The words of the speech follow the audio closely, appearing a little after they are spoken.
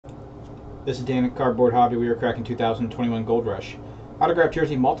This is Dan at Cardboard Hobby. We are cracking 2021 Gold Rush. Autographed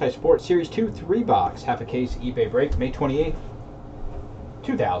Jersey Multi-Sport Series 2 3-box. Half a case eBay break, May 28th,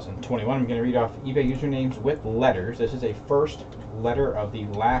 2021. I'm going to read off eBay usernames with letters. This is a first letter of the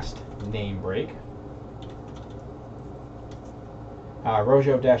last name break.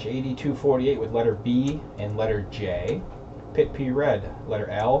 Rojo-8248 with letter B and letter J. Pit P Red, letter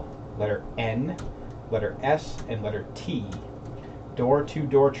L, letter N, letter S, and letter T. Door to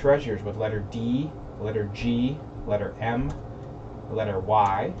Door Treasures with letter D, letter G, letter M, letter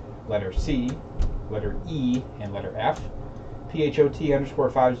Y, letter C, letter E, and letter F.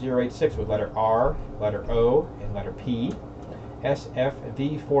 PHOT_5086 with letter R, letter O, and letter P.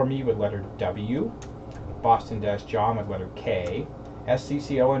 SFV for me with letter W. Boston-John with letter K.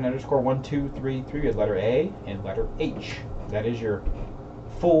 SCCON_1233 with letter A and letter H. That is your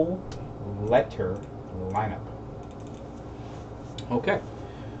full letter lineup. Okay,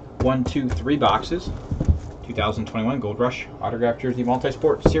 1, 2, 3 boxes. 2021 Gold Rush Autographed Jersey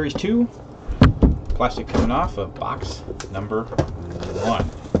Multi-Sport Series 2. Plastic coming off of box number 1.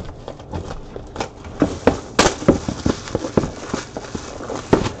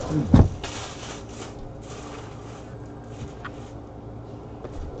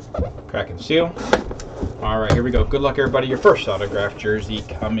 Crack and seal. Alright, here we go. Good luck, everybody. Your first autographed jersey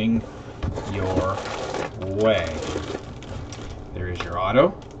coming your way. There is your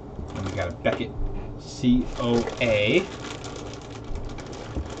auto. And we got a Beckett COA.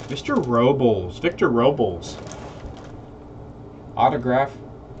 Victor Robles. Autograph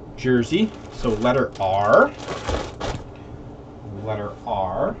jersey. So letter R. Letter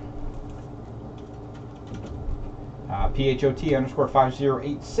R.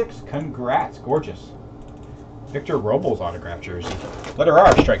 PHOT_5086. Congrats. Gorgeous. Victor Robles autograph jersey. Letter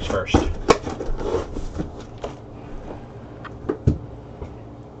R strikes first.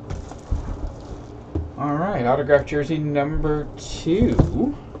 Alright, autograph jersey number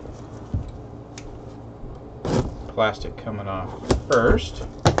 2. Plastic coming off first.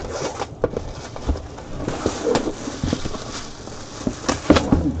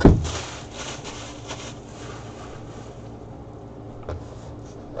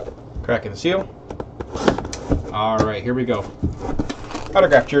 Cracking the seal. Alright, here we go.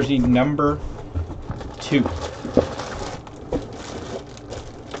 Autograph jersey number 2.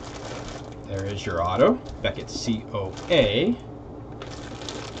 There is your auto. Beckett COA.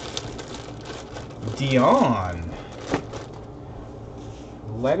 Dion.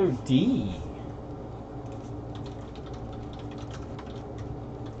 Letter D.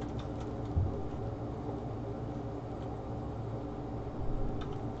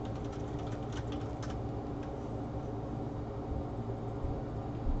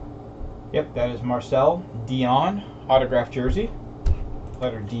 Yep, that is Marcel Dion, autograph jersey,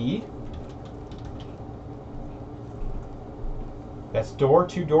 letter D. That's Door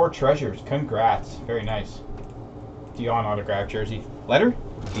to Door Treasures. Congrats. Very nice. Dion autograph jersey, letter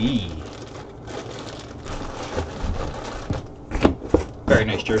D. Very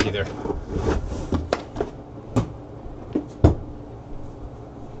nice jersey there.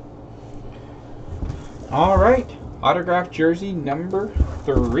 All right, autograph jersey number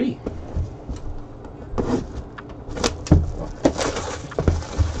 3.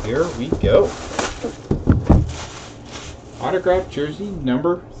 Here we go. Autograph jersey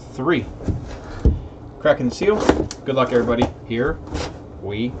number 3. Cracking the seal. Good luck, everybody. Here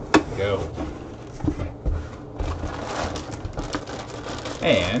we go.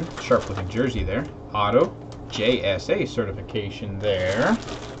 And sharp looking jersey there. Auto JSA certification there.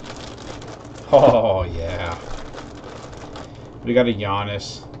 Oh yeah. We got a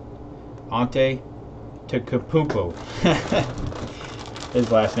Giannis Antetokounmpo. His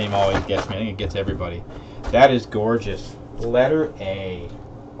last name always gets me. I think it gets everybody. That is gorgeous. Letter A.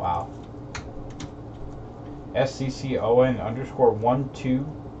 Wow.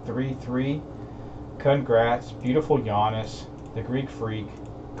 SCCON_1233. Congrats. Beautiful Giannis. The Greek Freak.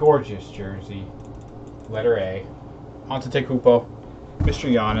 Gorgeous jersey. Letter A. Antetokounmpo. Mr.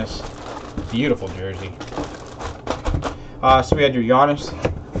 Giannis. Beautiful jersey. So we had your Giannis.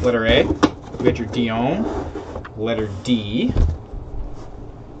 Letter A. We had your Dion. Letter D.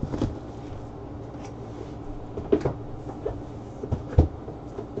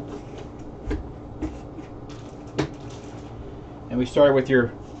 And we started with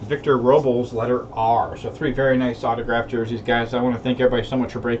your Victor Robles, letter R. So 3 very nice autographed jerseys, guys. I want to thank everybody so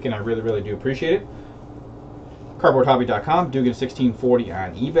much for breaking. I really, really do appreciate it. CardboardHobby.com, Dugan1640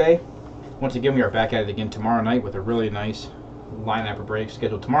 on eBay. Once again, we are back at it again tomorrow night with a really nice lineup of breaks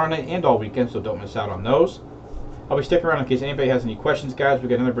scheduled tomorrow night and all weekend, so don't miss out on those. I'll be sticking around in case anybody has any questions, guys. We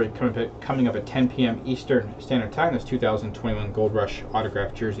got another break coming up at 10 p.m. Eastern Standard Time. That's 2021 Gold Rush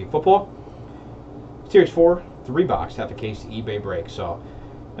autographed jersey football. Series 4, 3-box, half a case eBay break. So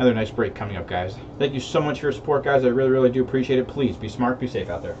another nice break coming up, guys. Thank you so much for your support, guys. I really, really do appreciate it. Please be smart, be safe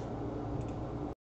out there.